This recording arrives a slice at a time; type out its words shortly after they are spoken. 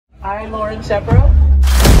I, Lauren Sheprow.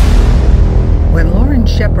 When Lauren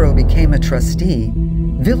Sheprow became a trustee,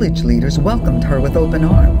 village leaders welcomed her with open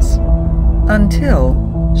arms.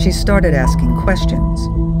 Until she started asking questions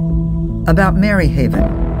about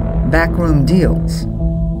Maryhaven, backroom deals,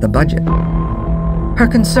 the budget. Her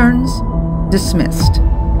concerns dismissed.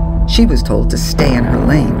 She was told to stay in her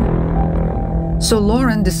lane. So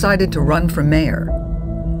Lauren decided to run for mayor.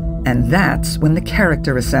 And that's when the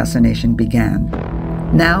character assassination began.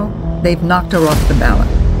 Now, they've knocked her off the ballot.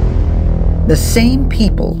 The same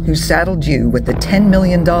people who saddled you with the $10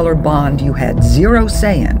 million bond you had zero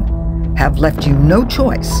say in have left you no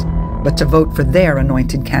choice but to vote for their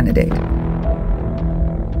anointed candidate.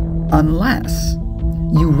 Unless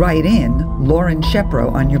you write in Lauren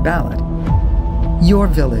Sheprow on your ballot. Your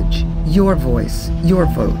village, your voice, your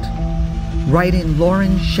vote. Write in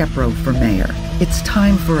Lauren Sheprow for mayor. It's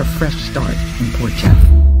time for a fresh start in Port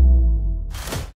Jeff.